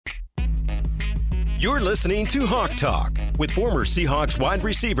You're listening to Hawk Talk with former Seahawks wide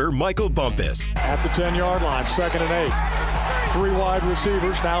receiver Michael Bumpus. At the 10-yard line, 2nd and 8. 3 wide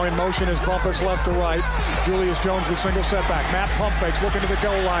receivers now in motion as Bumpus left to right. Julius Jones with single setback. Matt pump fakes looking to the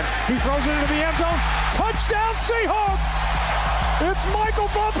goal line. He throws it into the end zone. Touchdown Seahawks! It's Michael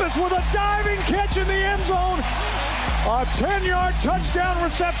Bumpus with a diving catch in the end zone. A 10-yard touchdown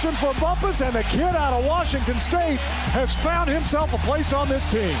reception for Bumpus, and the kid out of Washington State has found himself a place on this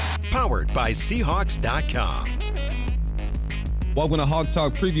team. Powered by Seahawks.com. Welcome to Hawk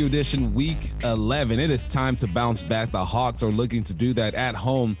Talk Preview Edition, Week 11. It is time to bounce back. The Hawks are looking to do that at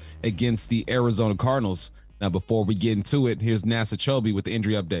home against the Arizona Cardinals. Now, before we get into it, here's Nasa Chobe with the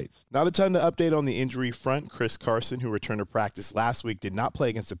injury updates. Not a ton to update on the injury front. Chris Carson, who returned to practice last week, did not play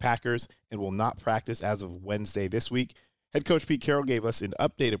against the Packers and will not practice as of Wednesday this week. Head coach Pete Carroll gave us an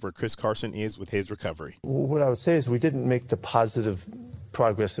update of where Chris Carson is with his recovery. What I would say is we didn't make the positive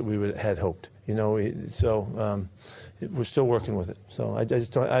progress that we had hoped. We're still working with it. So I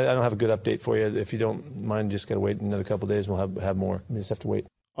don't have a good update for you. If you don't mind, just got to wait another couple of days and we'll have more. We just have to wait.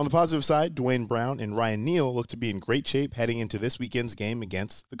 On the positive side, Dwayne Brown and Ryan Neal look to be in great shape heading into this weekend's game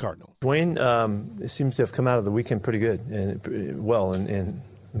against the Cardinals. Dwayne seems to have come out of the weekend pretty good and well, and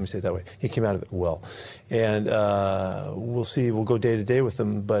let me say it that way. He came out of it well. And we'll see. We'll go day to day with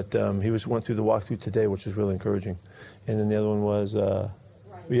him, but he went through the walkthrough today, which is really encouraging. And then the other one was,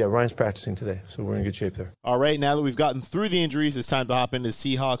 Ryan's practicing today, so we're in good shape there. All right, now that we've gotten through the injuries, it's time to hop into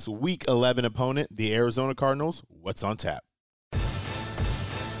Seahawks' Week 11 opponent, the Arizona Cardinals. What's on tap?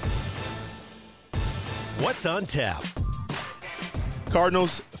 What's on tap?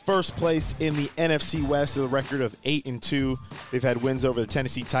 Cardinals first place in the NFC West with a record of 8-2. They've had wins over the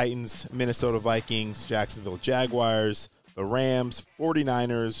Tennessee Titans, Minnesota Vikings, Jacksonville Jaguars, the Rams,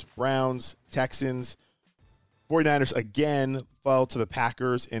 49ers, Browns, Texans. 49ers again fell to the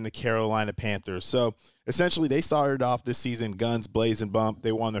Packers and the Carolina Panthers. So essentially they started off this season guns blazing bump.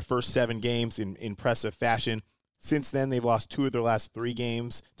 They won their first 7 games in impressive fashion. Since then, they've lost 2 of their last 3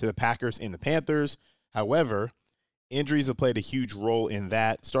 games to the Packers and the Panthers. However, injuries have played a huge role in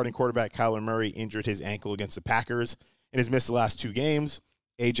that. Starting quarterback Kyler Murray injured his ankle against the Packers and has missed the last 2 games.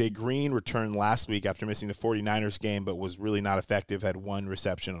 A.J. Green returned last week after missing the 49ers game, but was really not effective, had 1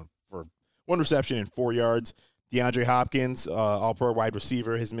 reception and 4 yards. DeAndre Hopkins, all-pro wide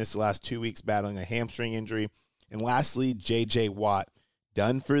receiver, has missed the last 2 weeks battling a hamstring injury. And lastly, J.J. Watt,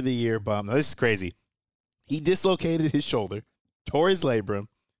 done for the year bum. Now, this is crazy. He dislocated his shoulder, tore his labrum,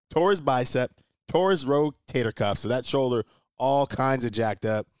 tore his bicep, tore his rotator cuff, so that shoulder all kinds of jacked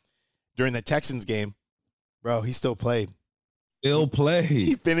up. During the Texans game, bro, he still played. Still played.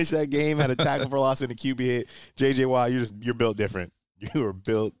 He finished that game, had a tackle for loss and a QB hit. J.J. Watt, you're built different. You are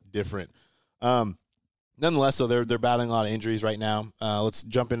built different. Nonetheless, so they're battling a lot of injuries right now. Let's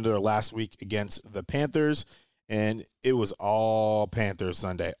jump into their last week against the Panthers, and it was all Panthers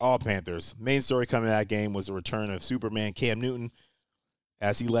Sunday. All Panthers. Main story coming to that game was the return of Superman Cam Newton,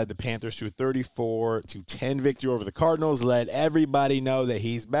 as he led the Panthers to a 34-10 victory over the Cardinals. Let everybody know that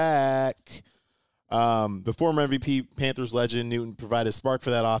he's back. The former MVP Panthers legend Newton provided a spark for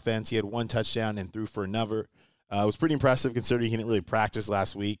that offense. He had 1 touchdown and threw for another. It was pretty impressive considering he didn't really practice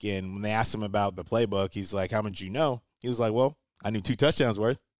last week. And when they asked him about the playbook, he's like, how much you know? He was like, well, I knew 2 touchdowns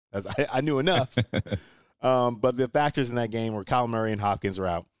worth. I knew enough. But the factors in that game were Kyler Murray and Hopkins were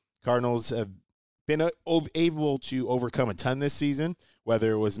out. Cardinals have been able to overcome a ton this season,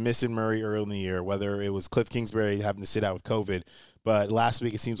 whether it was missing Murray early in the year, whether it was Cliff Kingsbury having to sit out with COVID. But last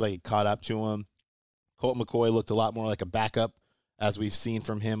week it seems like it caught up to him. Colt McCoy looked a lot more like a backup, as we've seen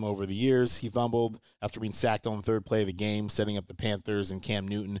from him over the years. He fumbled after being sacked on the 3rd play of the game, setting up the Panthers and Cam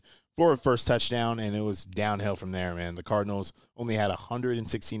Newton for a first touchdown, and it was downhill from there, man. The Cardinals only had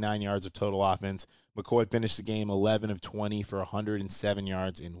 169 yards of total offense. McCoy finished the game 11 of 20 for 107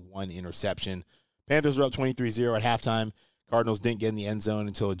 yards and 1 interception. Panthers were up 23-0 at halftime. Cardinals didn't get in the end zone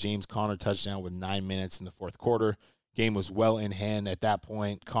until a James Conner touchdown with 9 minutes in the 4th quarter. Game was well in hand at that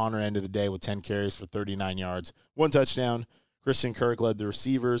point. Conner ended the day with 10 carries for 39 yards, 1 touchdown. Christian Kirk led the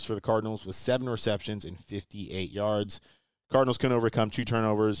receivers for the Cardinals with 7 receptions and 58 yards. Cardinals couldn't overcome 2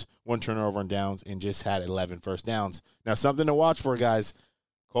 turnovers, 1 turnover on downs, and just had 11 first downs. Now, something to watch for, guys.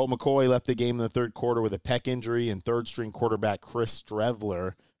 Colt McCoy left the game in the 3rd quarter with a pec injury, and 3rd-string quarterback Chris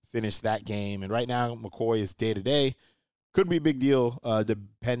Streveler finished that game. And right now, McCoy is day-to-day. Could be a big deal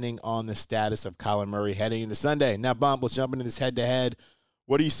depending on the status of Kyler Murray heading into Sunday. Now, Bump, let's jump into this head-to-head.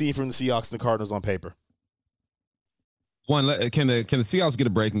 What do you see from the Seahawks and the Cardinals on paper? One, can the Seahawks get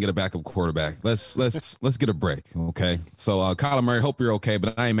a break and get a backup quarterback? Let's get a break, okay? So Kyler Murray, hope you're okay,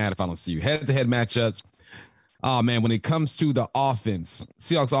 but I ain't mad if I don't see you. Head-to-head matchups. Oh, man, when it comes to the offense,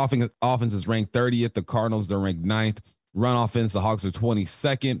 Seahawks offense is ranked 30th. The Cardinals, they're ranked 9th. Run offense, the Hawks are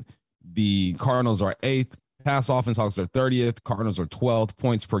 22nd. The Cardinals are 8th. Pass offense, Hawks are 30th. Cardinals are 12th.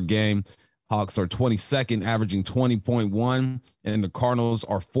 Points per game, Hawks are 22nd, averaging 20.1. And the Cardinals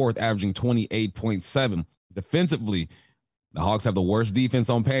are 4th, averaging 28.7. Defensively, the Hawks have the worst defense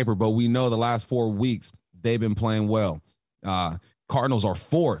on paper, but we know the last 4 weeks they've been playing well. Cardinals are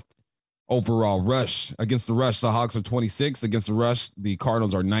 4th overall rush. Against the rush, the Hawks are 26th. Against the rush, the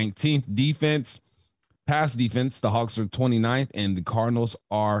Cardinals are 19th. Defense, pass defense, the Hawks are 29th, and the Cardinals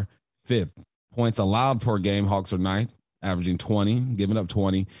are 5th. Points allowed per game, Hawks are 9th, averaging 20, giving up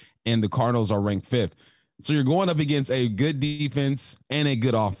 20, and the Cardinals are ranked 5th. So you're going up against a good defense and a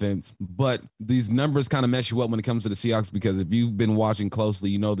good offense, but these numbers kind of mess you up when it comes to the Seahawks, because if you've been watching closely,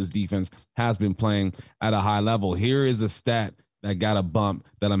 you know this defense has been playing at a high level. Here is a stat that got a bump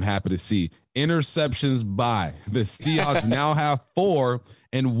that I'm happy to see. Interceptions by the Seahawks now have 4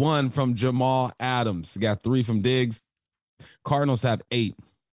 and 1 from Jamal Adams. They got 3 from Diggs. Cardinals have 8.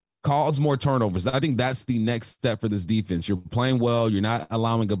 Cause more turnovers. I think that's the next step for this defense. You're playing well. You're not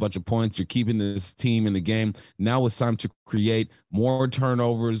allowing a bunch of points. You're keeping this team in the game. Now it's time to create more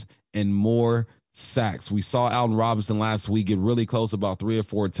turnovers and more sacks. We saw Allen Robinson last week get really close about 3 or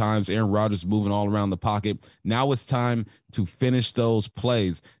 4 times. Aaron Rodgers moving all around the pocket. Now it's time to finish those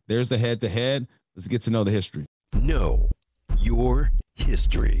plays. There's the head-to-head. Let's get to know the history. Know your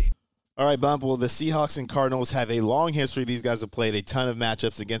history. All right, Bump. Well, the Seahawks and Cardinals have a long history. These guys have played a ton of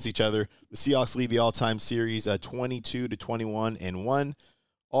matchups against each other. The Seahawks lead the all-time series 22-21-1.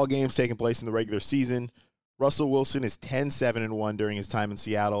 All games taking place in the regular season. Russell Wilson is 10-7-1 during his time in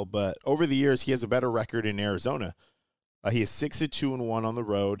Seattle, but over the years, he has a better record in Arizona. He is 6-2-1 on the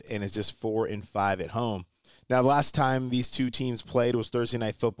road and is just 4-5 at home. Now, the last time these two teams played was Thursday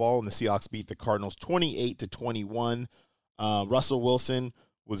Night Football, and the Seahawks beat the Cardinals 28-21. Russell Wilson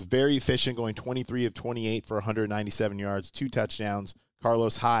was very efficient, going 23 of 28 for 197 yards, 2 touchdowns.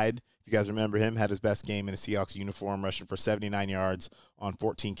 Carlos Hyde, if you guys remember him, had his best game in a Seahawks uniform, rushing for 79 yards on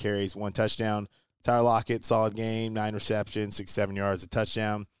 14 carries, 1 touchdown. Tyler Lockett, solid game, 9 receptions, 67 yards, a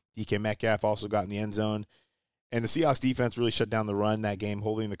touchdown. DK Metcalf also got in the end zone. And the Seahawks defense really shut down the run that game,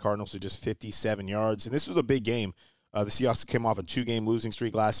 holding the Cardinals to just 57 yards. And this was a big game. The Seahawks came off a 2-game losing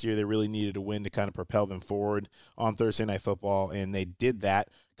streak last year. They really needed a win to kind of propel them forward on Thursday Night Football, and they did that.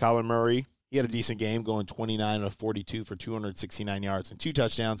 Kyler Murray, he had a decent game, going 29 of 42 for 269 yards and 2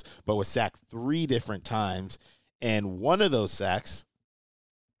 touchdowns, but was sacked 3 different times. And one of those sacks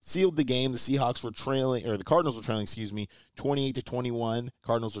sealed the game. The Seahawks were trailing, or the Cardinals were trailing, 28-21.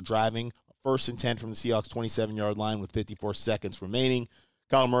 Cardinals were driving. 1st and 10 from the Seahawks 27-yard line with 54 seconds remaining.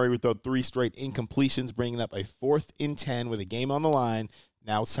 Kyler Murray would throw 3 straight incompletions, bringing up a 4th and 10 with a game on the line.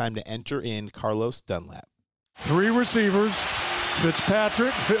 Now it's time to enter in Carlos Dunlap. 3 receivers,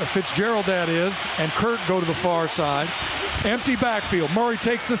 Fitzgerald that is, and Kirk go to the far side. Empty backfield. Murray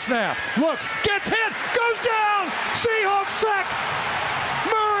takes the snap, looks, gets hit, goes down. Seahawks sack.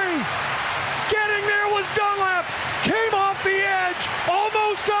 Murray getting there was Dunlap. Came off the edge,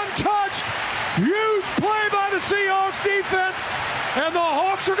 almost untouched. Huge play by the Seahawks defense. And the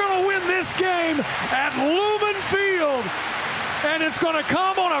Hawks are going to win this game at Lumen Field. And it's going to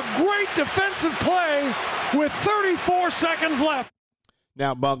come on a great defensive play with 34 seconds left.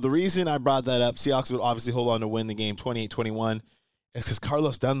 Now, Bob, the reason I brought that up, Seahawks would obviously hold on to win the game 28-21, is because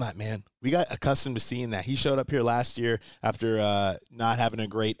Carlos Dunlap, man. We got accustomed to seeing that. He showed up here last year after not having a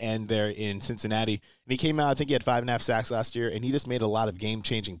great end there in Cincinnati. And he came out, I think he had 5.5 sacks last year, and he just made a lot of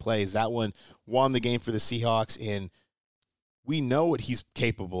game-changing plays. That one won the game for the Seahawks, and we know what he's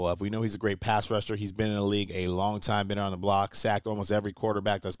capable of. We know he's a great pass rusher. He's been in the league a long time, been on the block, sacked almost every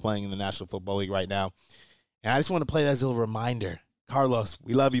quarterback that's playing in the National Football League right now. And I just want to play that as a little reminder. Carlos,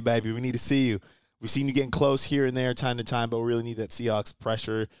 we love you, baby. We need to see you. We've seen you getting close here and there time to time, but we really need that Seahawks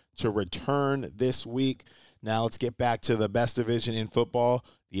pressure to return this week. Now let's get back to the best division in football,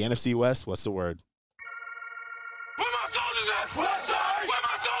 the NFC West. What's the word? Where my soldiers at? West side! Where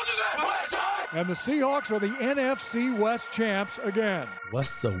my soldiers at? West side! And the Seahawks are the NFC West champs again.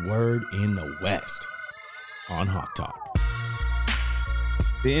 What's the word in the West on Hawk Talk?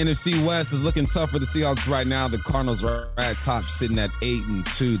 The NFC West is looking tough for the Seahawks right now. The Cardinals are at top, sitting at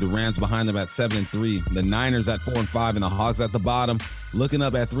 8-2. The Rams behind them at 7-3. The Niners at 4-5, and the Hawks at the bottom, looking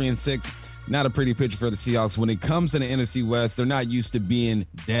up at 3-6. Not a pretty picture for the Seahawks. When it comes to the NFC West, they're not used to being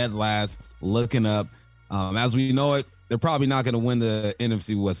dead last, looking up. As we know it, they're probably not going to win the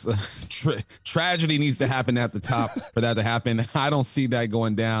NFC West. Tragedy needs to happen at the top for that to happen. I don't see that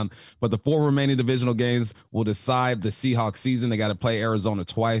going down. But the 4 remaining divisional games will decide the Seahawks season. They got to play Arizona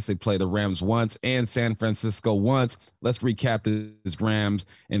twice. They play the Rams once and San Francisco once. Let's recap this Rams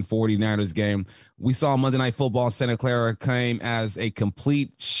and 49ers game. We saw Monday Night Football. Santa Clara came as a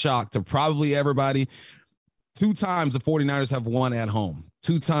complete shock to probably everybody. 2 times the 49ers have won at home.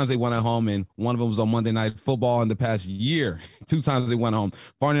 2 times they won at home, and one of them was on Monday Night Football in the past year. 2 times they went home.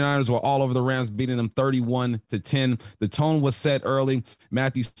 49ers were all over the Rams, beating them 31-10. The tone was set early.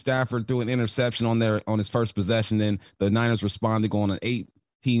 Matthew Stafford threw an interception on his first possession. Then the Niners responded, going on an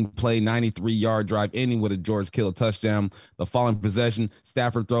 18-play, 93-yard drive, ending with a George Kittle touchdown. The following possession,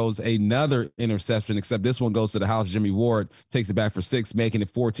 Stafford throws another interception, except this one goes to the house. Jimmy Ward takes it back for 6, making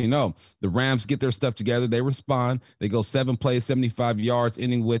it 14-0. The Rams get their stuff together. They respond. They go 7 plays, 75 yards,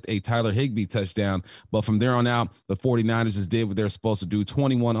 ending with a Tyler Higbee touchdown. But from there on out, the 49ers just did what they're supposed to do.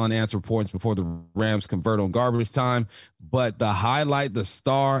 21 unanswered points before the Rams convert on garbage time. But the highlight, the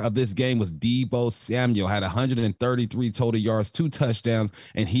star of this game was Deebo Samuel. Had 133 total yards, 2 touchdowns,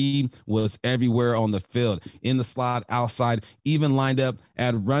 and he was everywhere on the field, in the slot, outside, even lined up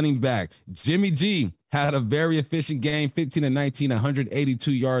at running back. Jimmy G had a very efficient game, 15-19,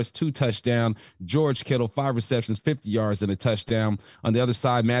 182 yards, 2 touchdowns. George Kittle, 5 receptions, 50 yards, and a touchdown. On the other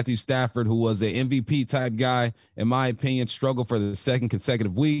side, Matthew Stafford, who was an MVP-type guy, in my opinion, struggled for the 2nd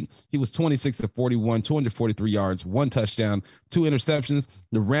consecutive week. He was 26-41, 243 yards, 1 touchdown, 2 interceptions.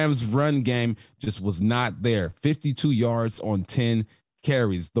 The Rams' run game just was not there. 52 yards on 10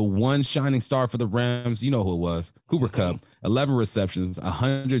 carries. The one shining star for the Rams, you know who it was, Cooper Kupp, 11 receptions,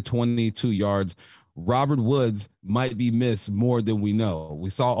 122 yards. Robert Woods might be missed more than we know. We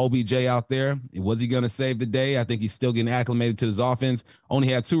saw OBJ out there. Was he going to save the day? I think he's still getting acclimated to his offense. Only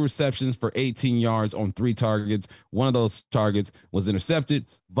had 2 receptions for 18 yards on 3 targets. One of those targets was intercepted.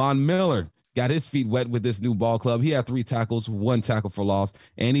 Von Miller got his feet wet with this new ball club. He had 3 tackles, 1 tackle for loss,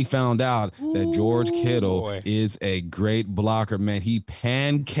 and he found out that George Kittle is a great blocker, man. He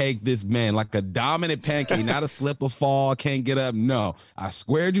pancaked this man like a dominant pancake, not a slip or fall, can't get up. No, I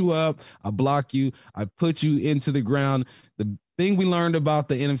squared you up, I block you, I put you into the ground. The thing we learned about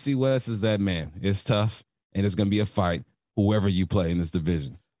the NFC West is that, man, it's tough, and it's going to be a fight, whoever you play in this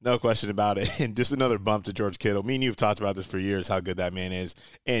division. No question about it. And just another bump to George Kittle. Me and you have talked about this for years, how good that man is.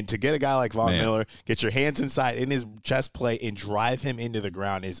 And to get a guy like Von Miller, get your hands inside in his chest play and drive him into the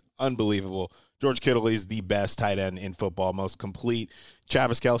ground is unbelievable. George Kittle is the best tight end in football, most complete.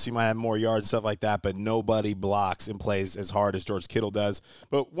 Travis Kelce might have more yards and stuff like that, but nobody blocks and plays as hard as George Kittle does.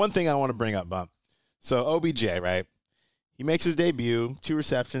 But one thing I want to bring up, Bump. So OBJ, right? He makes his debut, 2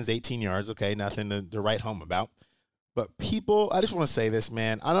 receptions, 18 yards. Okay, nothing to write home about. But people, I just want to say this,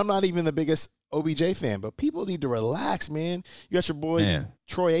 man. And I'm not even the biggest OBJ fan, but people need to relax, man. You got your boy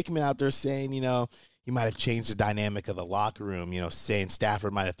Troy Aikman out there saying, he might have changed the dynamic of the locker room, saying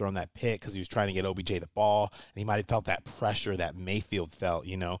Stafford might have thrown that pick because he was trying to get OBJ the ball, and he might have felt that pressure that Mayfield felt,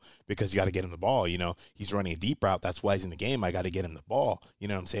 because you got to get him the ball. He's running a deep route. That's why he's in the game. I got to get him the ball. You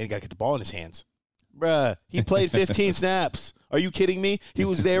know what I'm saying? You got to get the ball in his hands. Bruh, he played 15 snaps. Are you kidding me? He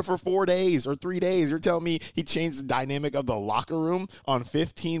was there for 4 days or 3 days. You're telling me he changed the dynamic of the locker room on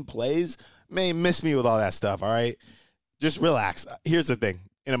 15 plays? Man, miss me with all that stuff, all right? Just relax. Here's the thing.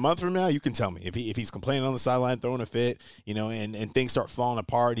 In a month from now, you can tell me. If he's complaining on the sideline, throwing a fit, and things start falling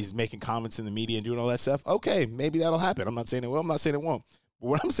apart, he's making comments in the media and doing all that stuff, okay, maybe that'll happen. I'm not saying it will. I'm not saying it won't. But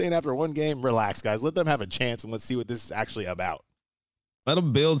what I'm saying after one game, relax, guys. Let them have a chance, and let's see what this is actually about. Let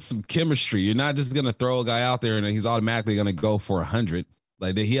him build some chemistry. You're not just going to throw a guy out there and he's automatically going to go for 100.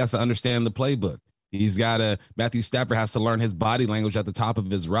 Like, he has to understand the playbook. Matthew Stafford has to learn his body language at the top of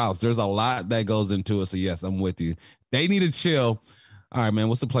his routes. There's a lot that goes into it. So, yes, I'm with you. They need to chill. All right, man,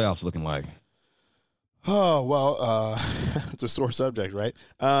 what's the playoffs looking like? Oh, well, it's a sore subject, right?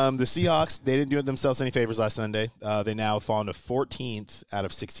 The Seahawks, they didn't do themselves any favors last Sunday. They now fall into 14th out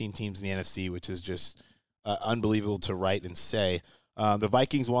of 16 teams in the NFC, which is just unbelievable to write and say. The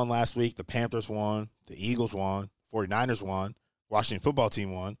Vikings won last week. The Panthers won. The Eagles won. 49ers won. Washington football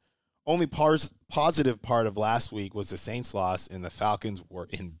team won. Only positive part of last week was the Saints loss, and the Falcons were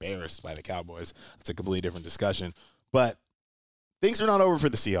embarrassed by the Cowboys. It's a completely different discussion. But things are not over for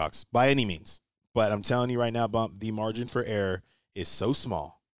the Seahawks by any means. But I'm telling you right now, Bump, the margin for error is so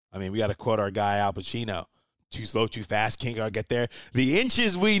small. I mean, we got to quote our guy Al Pacino. Too slow, too fast, can't get there. The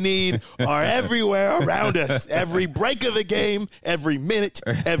inches we need are everywhere around us. Every break of the game, every minute,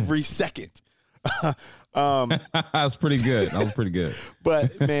 every second. That was pretty good.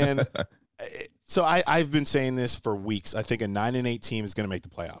 But, man, so I've been saying this for weeks. I think a 9-8 team is going to make the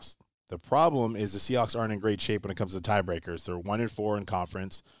playoffs. The problem is the Seahawks aren't in great shape when it comes to tiebreakers. They're 1-4 in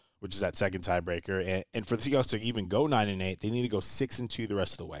conference, which is that second tiebreaker. And for the Seahawks to even go 9-8, they need to go 6-2 the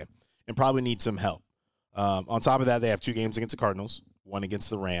rest of the way and probably need some help. On top of that, they have 2 games against the Cardinals, 1 against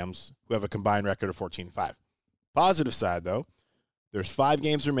the Rams, who have a combined record of 14-5. Positive side, though, there's 5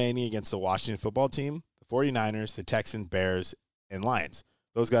 games remaining against the Washington football team, the 49ers, the Texans, Bears, and Lions.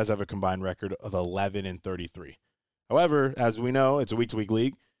 Those guys have a combined record of 11-33. However, as we know, it's a week-to-week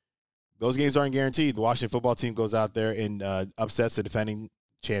league. Those games aren't guaranteed. The Washington football team goes out there and upsets the defending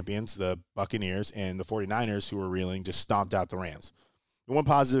champions, the Buccaneers, and the 49ers, who are reeling, just stomped out the Rams. The one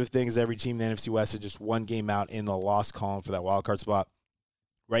positive thing is every team in the NFC West is just 1 game out in the loss column for that wild card spot.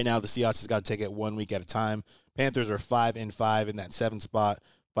 Right now, the Seahawks has got to take it 1 week at a time. Panthers are 5-5 in that 7th spot.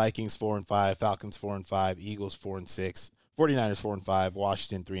 Vikings 4-5, Falcons 4-5, Eagles 4-6, 49ers 4-5,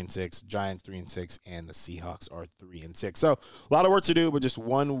 Washington 3-6, Giants 3-6, and the Seahawks are 3-6. So a lot of work to do, but just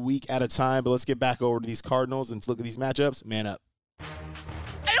 1 week at a time. But let's get back over to these Cardinals and look at these matchups. Man up.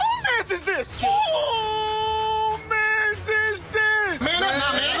 Hey, who mans is this? Who mans is this? Man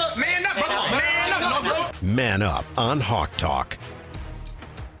up, man up, man up, man up. Man up on Hawk Talk.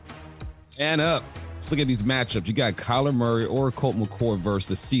 Man up. Let's look at these matchups. You got Kyler Murray or Colt McCoy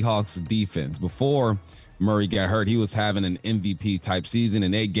versus the Seahawks defense. Before Murray got hurt, he was having an MVP-type season.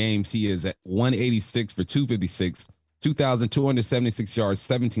 In 8 games, he is at 186 for 256, 2,276 yards,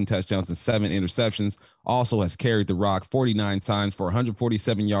 17 touchdowns, and 7 interceptions. Also has carried the rock 49 times for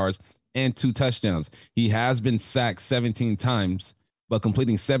 147 yards and 2 touchdowns. He has been sacked 17 times, but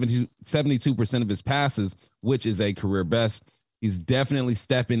completing 72% of his passes, which is a career best. He's definitely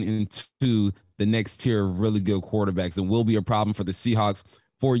stepping into the next tier of really good quarterbacks and will be a problem for the Seahawks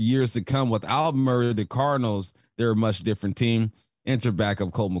for years to come. Without Murray, the Cardinals, they're a much different team. Enter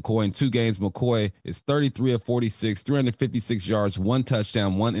backup Colt McCoy. In 2 games, McCoy is 33 of 46, 356 yards, 1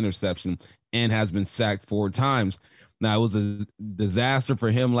 touchdown, 1 interception, and has been sacked 4 times. Now, it was a disaster for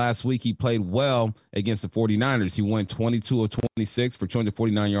him last week. He played well against the 49ers. He went 22 of 26 for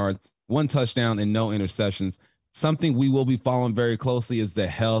 249 yards, 1 touchdown, and no interceptions. Something we will be following very closely is the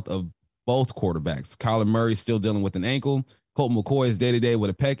health of both quarterbacks. Kyler Murray still dealing with an ankle. Colt McCoy is day-to-day with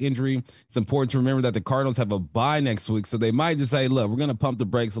a pec injury. It's important to remember that the Cardinals have a bye next week, so they might just say, look, we're going to pump the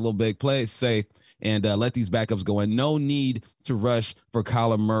brakes a little bit, play it safe, and let these backups go in. No need to rush for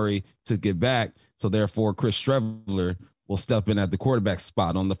Kyler Murray to get back, so therefore Chris Streveler will step in at the quarterback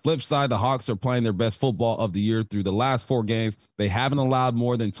spot. On the flip side, the Hawks are playing their best football of the year through the last 4 games. They haven't allowed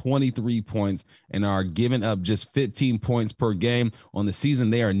more than 23 points and are giving up just 15 points per game. On the season,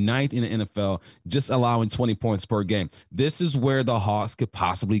 they are 9th in the NFL, just allowing 20 points per game. This is where the Hawks could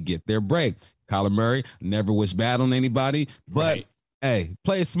possibly get their break. Kyler Murray never wish bad on anybody, but right. Hey,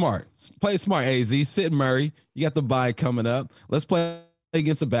 play it smart. Play it smart, AZ. Sit Murray. You got the bye coming up. Let's play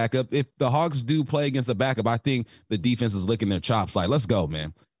against a backup. If the Hawks do play against a backup, I think the defense is licking their chops. Like, let's go,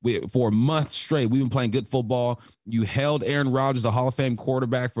 man. For a month straight, we've been playing good football. You held Aaron Rodgers, a Hall of Fame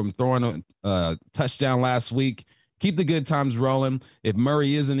quarterback, from throwing a touchdown last week. Keep the good times rolling. If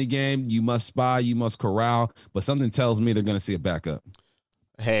Murray is in the game, you must spy, you must corral. But something tells me they're going to see a backup.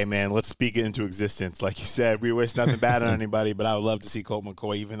 Hey, man, let's speak it into existence. Like you said, we wish nothing bad on anybody, but I would love to see Colt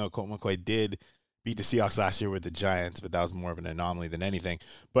McCoy, even though Colt McCoy did beat the Seahawks last year with the Giants, but that was more of an anomaly than anything.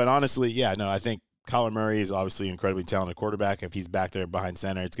 But honestly, yeah, no, I think Kyler Murray is obviously an incredibly talented quarterback. If he's back there behind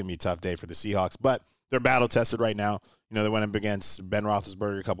center, it's going to be a tough day for the Seahawks. But they're battle-tested right now. You know, they went up against Ben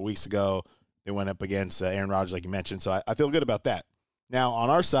Roethlisberger a couple weeks ago. They went up against Aaron Rodgers, like you mentioned. So I feel good about that. Now,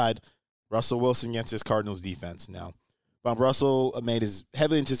 on our side, Russell Wilson against his Cardinals defense. Now, Russell made his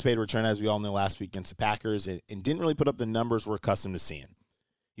heavily anticipated return, as we all know, last week against the Packers and didn't really put up the numbers we're accustomed to seeing.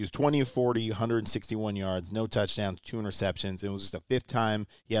 He was 20 of 40, 161 yards, no touchdowns, 2 interceptions. It was just the 5th time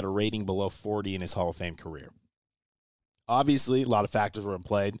he had a rating below 40 in his Hall of Fame career. Obviously, a lot of factors were in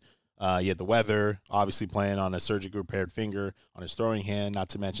play. He had the weather, obviously playing on a surgically repaired finger, on his throwing hand, not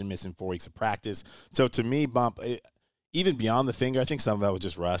to mention missing 4 weeks of practice. So to me, even beyond the finger, I think some of that was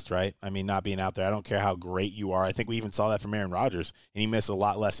just rust, right? I mean, not being out there. I don't care how great you are. I think we even saw that from Aaron Rodgers, and he missed a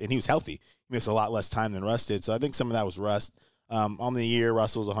lot less, and he was healthy. He missed a lot less time than Russ did. So I think some of that was rust. On the year,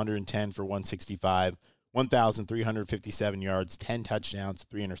 Russell was 110 for 165, 1,357 yards, 10 touchdowns,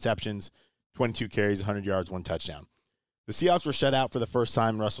 3 interceptions, 22 carries, 100 yards, 1 touchdown. The Seahawks were shut out for the first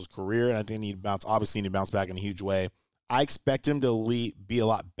time in Russell's career, and I think they need to bounce back in a huge way. I expect him to be a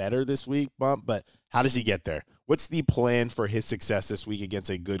lot better this week, but how does he get there? What's the plan for his success this week against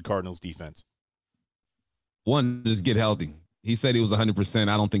a good Cardinals defense? One, just get healthy. He said he was 100%.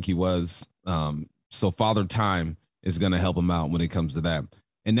 I don't think he was. So Father Time is going to help him out when it comes to that.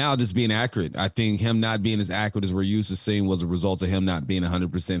 And now just being accurate. I think him not being as accurate as we're used to seeing was a result of him not being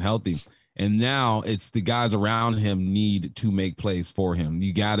 100% healthy. And now it's the guys around him need to make plays for him.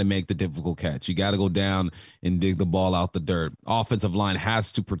 You got to make the difficult catch. You got to go down and dig the ball out the dirt. Offensive line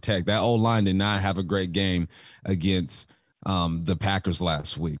has to protect. That O-line did not have a great game against the Packers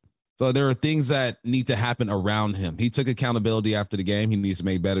last week. So there are things that need to happen around him. He took accountability after the game. He needs to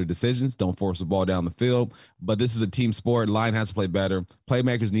make better decisions. Don't force the ball down the field. But this is a team sport. Line has to play better.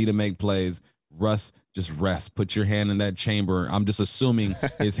 Playmakers need to make plays. Russ, just rest. Put your hand in that chamber. I'm just assuming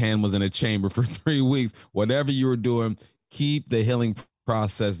his hand was in a chamber for 3 weeks. Whatever you were doing, keep the healing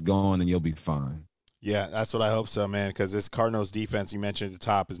process going and you'll be fine. Yeah, that's what I hope so, man, because this Cardinals defense you mentioned at the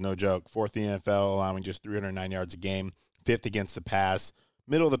top is no joke. 4th in the NFL, allowing just 309 yards a game, 5th against the pass.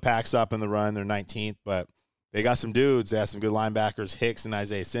 Middle of the pack's up in the run. They're 19th, but they got some dudes. They have some good linebackers, Hicks and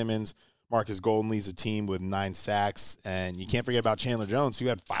Isaiah Simmons. Marcus Golden leads the team with 9 sacks. And you can't forget about Chandler Jones, who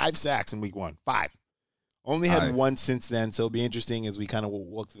had 5 sacks in week 1. 5. Only had 1 since then, so it'll be interesting as we kind of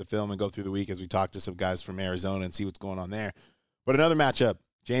look through the film and go through the week as we talk to some guys from Arizona and see what's going on there. But another matchup,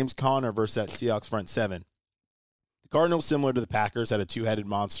 James Conner versus that Seahawks front 7. The Cardinals, similar to the Packers, had a 2-headed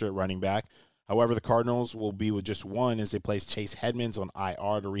monster at running back. However, the Cardinals will be with just 1 as they place Chase Edmonds on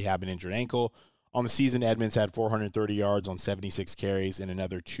IR to rehab an injured ankle. On the season, Edmonds had 430 yards on 76 carries and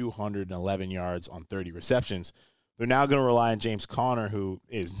another 211 yards on 30 receptions. They're now going to rely on James Conner, who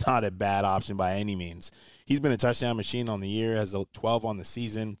is not a bad option by any means. He's been a touchdown machine on the year, has 12 on the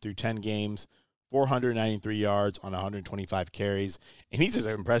season through 10 games, 493 yards on 125 carries. And he's just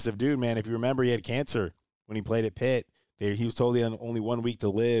an impressive dude, man. If you remember, he had cancer when he played at Pitt. He was totally on only 1 week to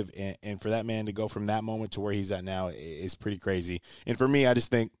live, and for that man to go from that moment to where he's at now is pretty crazy. And for me, I just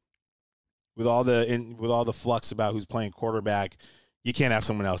think with all the flux about who's playing quarterback, you can't have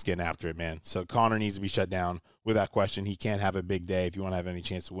someone else getting after it, man. So Conner needs to be shut down without question. He can't have a big day if you want to have any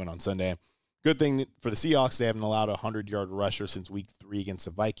chance to win on Sunday. Good thing for the Seahawks, they haven't allowed a 100-yard rusher since week 3 against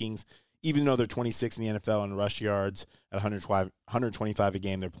the Vikings. Even though they're 26th in the NFL in rush yards at 125 a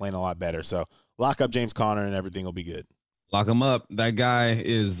game, they're playing a lot better. So lock up James Conner and everything will be good. Lock him up. That guy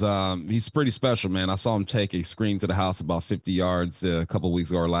is he's pretty special, man. I saw him take a screen to the house about 50 yards a couple weeks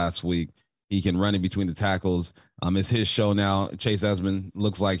ago or last week. He can run in between the tackles. It's his show now. Chase Edmonds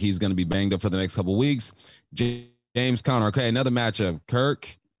looks like he's going to be banged up for the next couple weeks. James Conner. Okay, another matchup.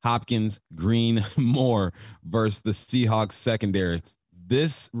 Kirk, Hopkins, Green, Moore versus the Seahawks secondary.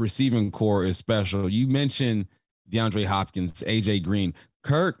 This receiving core is special. You mentioned DeAndre Hopkins, A.J. Green.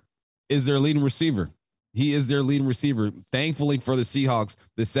 Kirk is their leading receiver. He is their leading receiver. Thankfully for the Seahawks,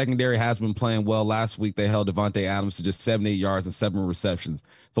 the secondary has been playing well. Last week, they held Devontae Adams to just 78 yards and 7 receptions.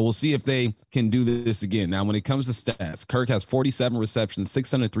 So we'll see if they can do this again. Now, when it comes to stats, Kirk has 47 receptions,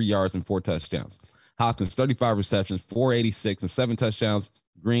 603 yards, and 4 touchdowns. Hopkins, 35 receptions, 486, and 7 touchdowns.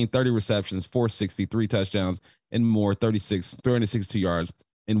 Green, 30 receptions, 463 touchdowns, and Moore, 362 yards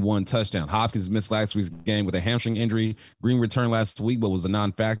and 1 touchdown. Hopkins missed last week's game with a hamstring injury. Green returned last week, but was a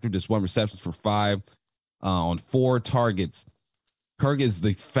non-factor, just 1 reception for 5 on 4 targets. Kirk is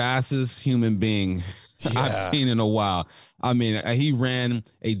the fastest human being I've seen in a while. I mean, he ran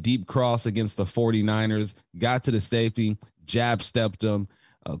a deep cross against the 49ers, got to the safety, jab stepped him.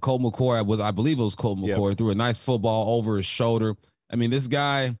 Colt McCoy I believe it was Colt McCoy, threw a nice football over his shoulder. I mean, this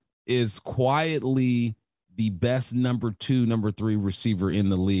guy is quietly the best number 2, number 3 receiver in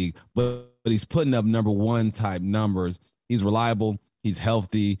the league, but he's putting up number 1 type numbers. He's reliable. He's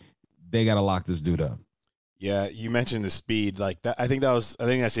healthy. They got to lock this dude up. Yeah, you mentioned the speed. Like that, I think that's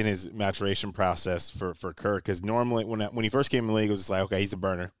in his maturation process for Kirk. Because normally when he first came in the league, it was just like, okay, he's a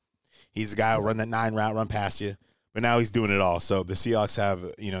burner. He's the guy who'll run that 9 route, run past you. But now he's doing it all. So the Seahawks have,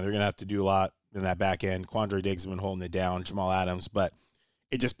 they're going to have to do a lot in that back end. Quandre Diggs has been holding it down, Jamal Adams. But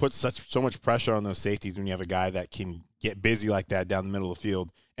it just puts so much pressure on those safeties when you have a guy that can get busy like that down the middle of the field.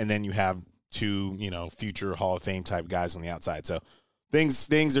 And then you have 2, future Hall of Fame type guys on the outside. So things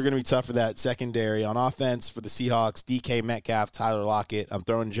are going to be tough for that secondary. On offense for the Seahawks, DK Metcalf, Tyler Lockett. I'm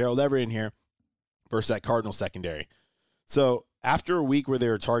throwing Gerald Everett in here versus that Cardinal secondary. So after a week where they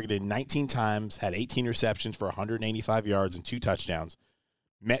were targeted 19 times, had 18 receptions for 185 yards and 2 touchdowns,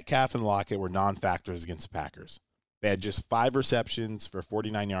 Metcalf and Lockett were non-factors against the Packers. They had just 5 receptions for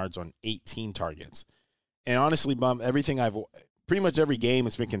 49 yards on 18 targets. And honestly, pretty much every game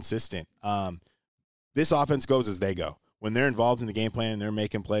it's been consistent. This offense goes as they go. When they're involved in the game plan and they're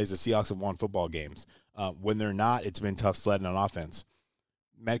making plays, the Seahawks have won football games. When they're not, it's been tough sledding on offense.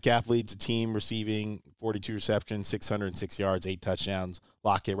 Metcalf leads the team receiving 42 receptions, 606 yards, 8 touchdowns.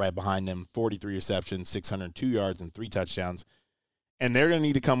 Lockett right behind him, 43 receptions, 602 yards, and 3 touchdowns. And they're going to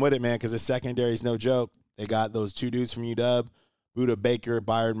need to come with it, man, because the secondary is no joke. They got those 2 dudes from UW, Budda Baker,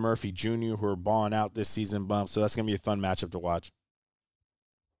 Byron Murphy Jr., who are balling out this season, Bump. So that's going to be a fun matchup to watch.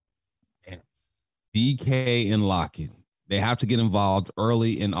 DK and Lockett. They have to get involved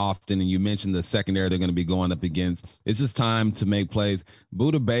early and often. And you mentioned the secondary they're going to be going up against. It's just time to make plays.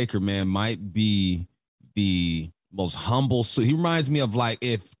 Budda Baker, man, might be the most humble. So he reminds me of like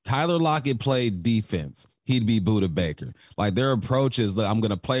if Tyler Lockett played defense, he'd be Budda Baker. Like their approach is that I'm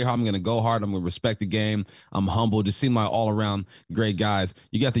going to play hard. I'm going to go hard. I'm going to respect the game. I'm humble. Just seem like all around great guys.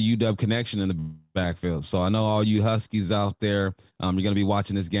 You got the UW connection in the backfield. So I know all you Huskies out there, you're going to be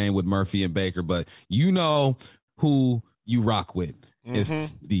watching this game with Murphy and Baker, but you know who you rock with.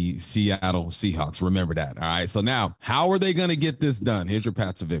 It's the Seattle Seahawks. Remember that. All right. So now, how are they going to get this done? Here's your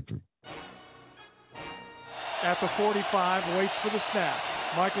path to victory. At the 45, waits for the snap.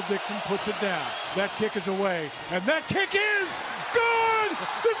 Michael Dickson puts it down. That kick is away, and that kick is good!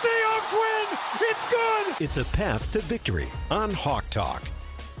 The Seahawks win! It's good! It's a path to victory on Hawk Talk.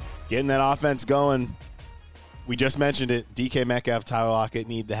 Getting that offense going. We just mentioned it. DK Metcalf, Tyler Lockett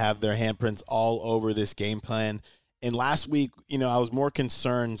need to have their handprints all over this game plan. And last week, I was more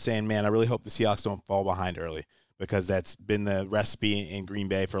concerned saying, man, I really hope the Seahawks don't fall behind early because that's been the recipe in Green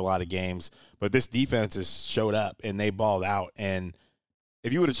Bay for a lot of games. But this defense has showed up, and they balled out. And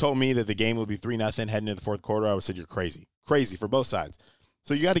if you would have told me that the game would be 3-0 heading into the fourth quarter, I would have said you're crazy. Crazy for both sides.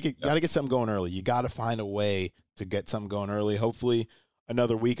 So you got to get something going early. You got to find a way to get something going early. Hopefully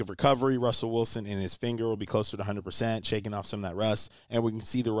another week of recovery. Russell Wilson and his finger will be closer to 100%, shaking off some of that rust. And we can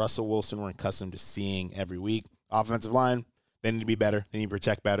see the Russell Wilson we're accustomed to seeing every week. Offensive line, they need to be better. They need to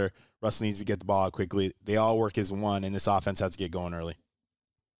protect better. Russell needs to get the ball out quickly. They all work as one, and this offense has to get going early.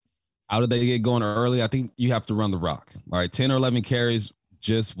 How do they get going early? I think you have to run the rock. All right, 10 or 11 carries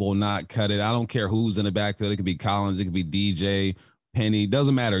just will not cut it. I don't care who's in the backfield. It could be Collins. It could be DJ, Penny.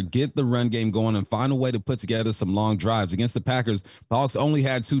 Doesn't matter. Get the run game going and find a way to put together some long drives. Against the Packers, the Hawks only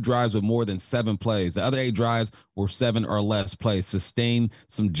had 2 drives with more than 7 plays. The other 8 drives were 7 or less plays. Sustain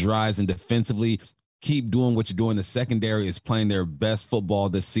some drives and defensively keep doing what you're doing. The secondary is playing their best football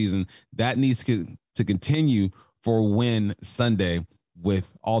this season. That needs to continue for win Sunday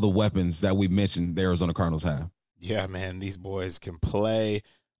with all the weapons that we mentioned the Arizona Cardinals have. Yeah, man, these boys can play.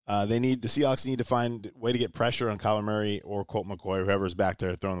 The Seahawks need to find a way to get pressure on Kyler Murray or Colt McCoy, whoever's back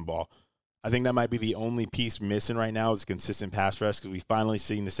there throwing the ball. I think that might be the only piece missing right now is a consistent pass rush because we've finally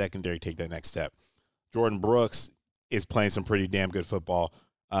seen the secondary take that next step. Jordan Brooks is playing some pretty damn good football.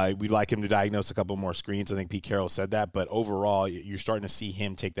 We'd like him to diagnose a couple more screens. I think Pete Carroll said that. But overall, you're starting to see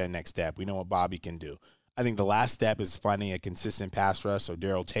him take that next step. We know what Bobby can do. I think the last step is finding a consistent pass rush. So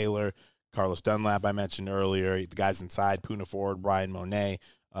Darrell Taylor, Carlos Dunlap I mentioned earlier, the guys inside, Poona Ford, Brian Monet,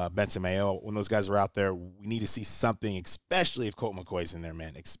 Benson Mayo. When those guys are out there, we need to see something, especially if Colt McCoy's in there,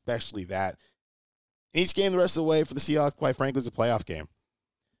 man. Especially that. Each game the rest of the way for the Seahawks, quite frankly, is a playoff game.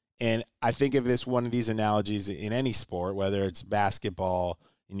 And I think of this one of these analogies in any sport, whether it's basketball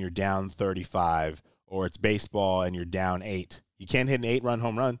and you're down 35, or it's baseball and you're down 8. You can't hit an 8-run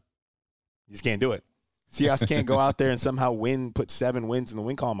home run. You just can't do it. Seahawks can't go out there and somehow put 7 wins in the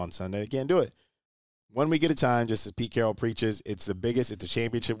win column on Sunday. They can't do it. 1 week at a time, just as Pete Carroll preaches. It's the biggest. It's a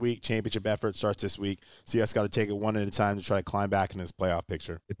championship week. Championship effort starts this week. Seahawks got to take it one at a time to try to climb back in this playoff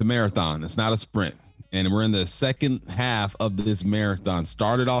picture. It's a marathon. It's not a sprint. And we're in the second half of this marathon.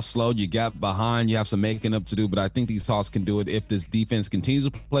 Started off slow. You got behind. You have some making up to do. But I think these Hawks can do it if this defense continues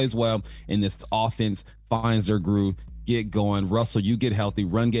to play as well and this offense finds their groove. Get going. Russell, you get healthy.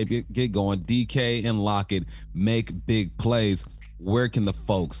 Run game, get going. DK and Lockett make big plays. Where can the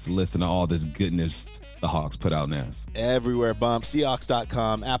folks listen to all this goodness the Hawks put out now? Everywhere, Bump.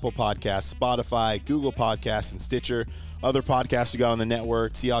 Seahawks.com, Apple Podcasts, Spotify, Google Podcasts, and Stitcher. Other podcasts we got on the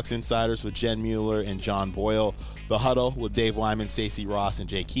network, Seahawks Insiders with Jen Mueller and John Boyle. The Huddle with Dave Wyman, Stacey Ross, and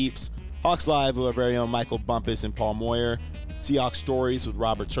Jay Keeps. Hawks Live with our very own Michael Bumpus and Paul Moyer. Seahawks Stories with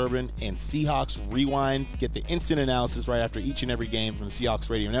Robert Turbin. And Seahawks Rewind. Get the instant analysis right after each and every game from the Seahawks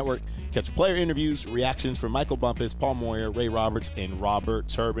Radio Network. Catch player interviews, reactions from Michael Bumpus, Paul Moyer, Ray Roberts, and Robert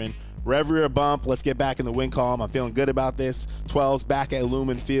Turbin. Wherever you're a Bump, let's get back in the win column. I'm feeling good about this. 12's back at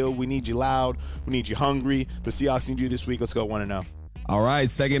Lumen Field. We need you loud. We need you hungry. The Seahawks need you this week. Let's go 1-0. All right,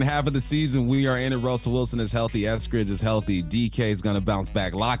 second half of the season, we are in it. Russell Wilson is healthy. Eskridge is healthy. DK is going to bounce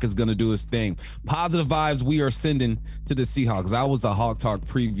back. Locke is going to do his thing. Positive vibes we are sending to the Seahawks. That was the Hawk Talk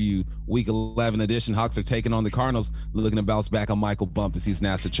preview, Week 11 edition. Hawks are taking on the Cardinals, looking to bounce back on Michael Bumpus. He's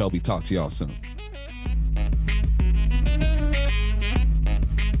Nasser Chobe. Talk to y'all soon.